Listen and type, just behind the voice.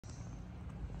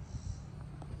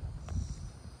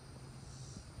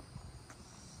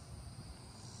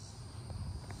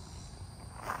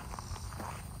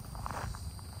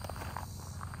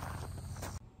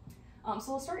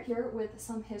So we'll start here with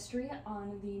some history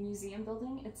on the museum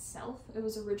building itself. It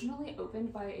was originally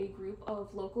opened by a group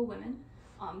of local women.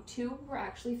 Two were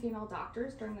actually female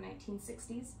doctors during the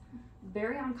 1960s.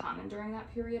 Very uncommon during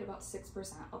that period. About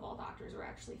 6% of all doctors were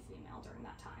actually female during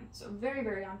that time. So very,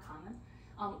 very uncommon.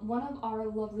 One of our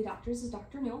lovely doctors is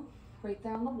Dr. Newell, right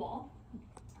there on the wall.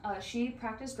 She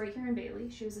practiced right here in Bailey.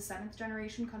 She was a 7th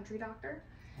generation country doctor.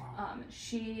 Wow.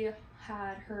 She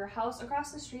had her house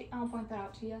across the street. I'll point that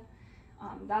out to you.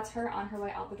 That's her on her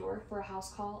way out the door for a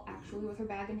house call, actually with her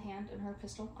bag in hand and her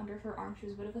pistol under her arm. She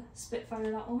was a bit of a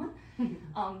spitfire, that woman.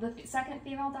 The second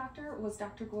female doctor was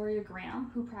Dr. Gloria Graham,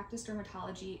 who practiced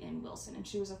dermatology in Wilson, and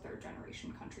she was a 3rd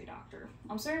generation country doctor.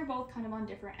 So you're both kind of on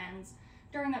different ends.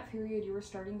 During that period, you were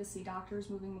starting to see doctors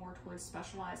moving more towards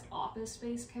specialized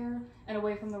office-based care and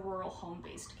away from the rural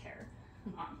home-based care.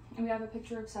 And we have a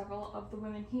picture of several of the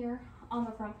women here on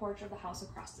the front porch of the house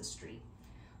across the street.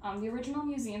 The original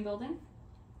museum building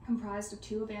comprised of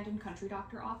 2 abandoned country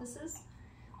doctor offices.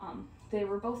 They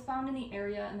were both found in the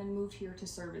area and then moved here to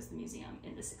serve as the museum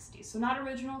in the 60s. So not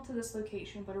original to this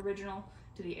location, but original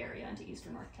to the area and to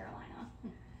Eastern North Carolina.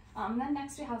 Then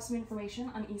next we have some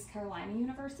information on East Carolina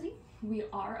University. We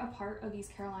are a part of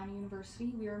East Carolina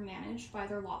University. We are managed by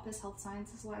their Lapis Health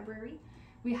Sciences Library.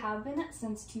 We have been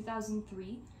since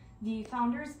 2003. The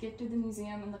founders gifted the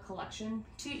museum and the collection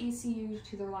to ECU,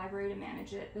 to their library, to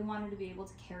manage it. They wanted to be able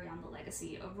to carry on the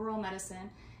legacy of rural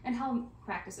medicine and how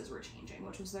practices were changing,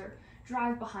 which was their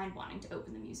drive behind wanting to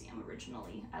open the museum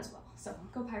originally as well. So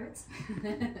go Pirates!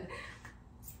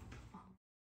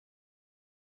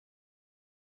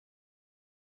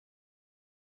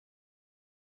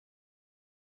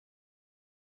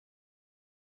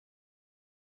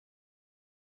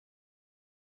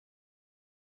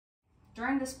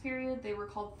 During this period, they were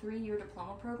called 3-year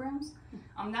diploma programs.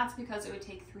 That's because it would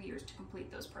take 3 years to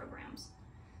complete those programs.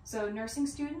 So nursing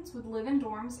students would live in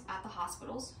dorms at the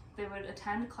hospitals. They would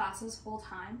attend classes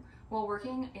full-time while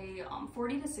working a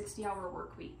 40 to 60-hour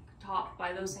work week, taught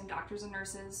by those same doctors and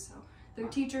nurses. So their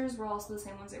teachers were also the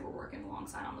same ones they were working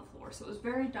alongside on the floor. So it was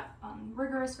very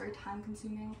rigorous, very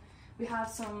time-consuming. We have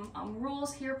some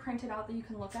rules here printed out that you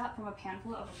can look at from a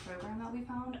pamphlet of a program that we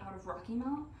found out of Rocky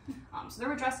Mount. So there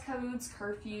were dress codes,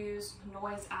 curfews,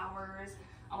 noise hours.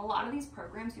 A lot of these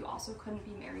programs, you also couldn't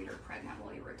be married or pregnant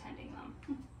while you were attending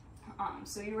them.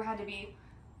 So you had to be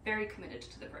very committed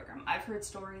to the program. I've heard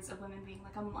stories of women being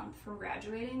like a month from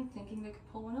graduating, thinking they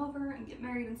could pull one over and get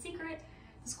married in secret.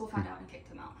 The school found out and kicked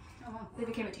them out. Oh, wow. They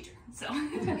became a teacher, so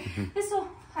they still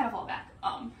had a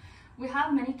fallback. We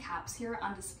have many caps here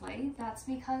on display. That's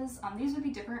because these would be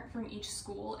different from each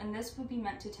school, and this would be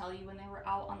meant to tell you when they were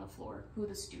out on the floor who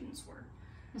the students were.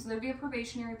 So there'd be a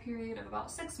probationary period of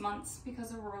about 6 months because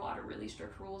there were a lot of really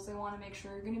strict rules. They want to make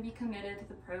sure you're going to be committed to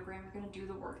the program, you're going to do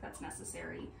the work that's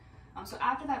necessary. So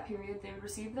after that period, they would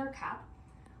receive their cap.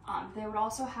 They would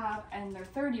also have, in their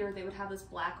 3rd year, they would have this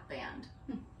black band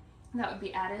that would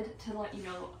be added to let you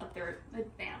know of their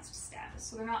advanced status.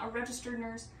 So they're not a registered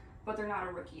nurse, but they're not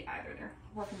a rookie either. They're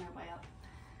working their way up.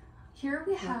 Here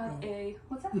we have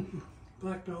what's that?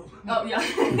 Black belt. Oh yeah,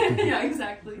 yeah,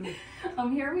 exactly.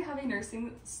 Here we have a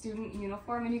nursing student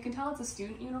uniform, and you can tell it's a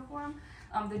student uniform.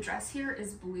 The dress here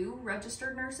is blue.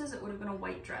 Registered nurses, it would have been a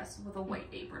white dress with a white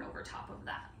apron over top of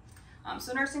that.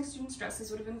 So nursing students'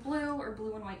 dresses would have been blue or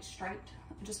blue and white striped,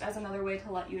 just as another way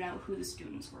to let you know who the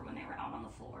students were when they were out on the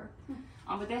floor.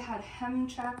 But they had hem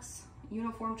checks,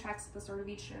 uniform checks at the start of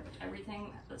each shift.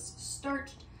 Everything was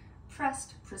starched,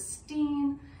 pressed,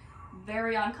 pristine,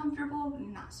 very uncomfortable,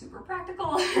 not super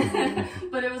practical,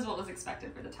 but it was what was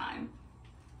expected for the time.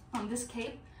 This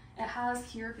cape, it has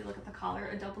here, if you look at the collar,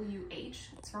 a WH.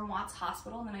 It's from Watts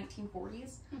Hospital in the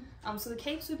 1940s. So the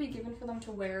capes would be given for them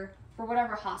to wear for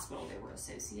whatever hospital they were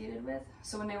associated with.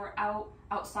 So when they were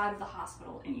outside of the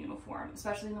hospital in uniform,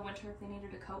 especially in the winter if they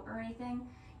needed a coat or anything,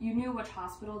 you knew which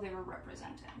hospital they were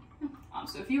representing.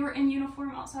 So if you were in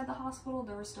uniform outside the hospital,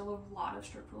 there were still a lot of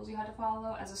strict rules you had to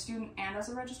follow as a student and as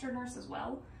a registered nurse as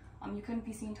well. You couldn't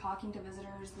be seen talking to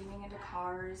visitors, leaning into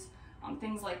cars,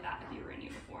 things like that if you were in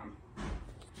uniform.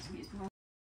 Excuse me.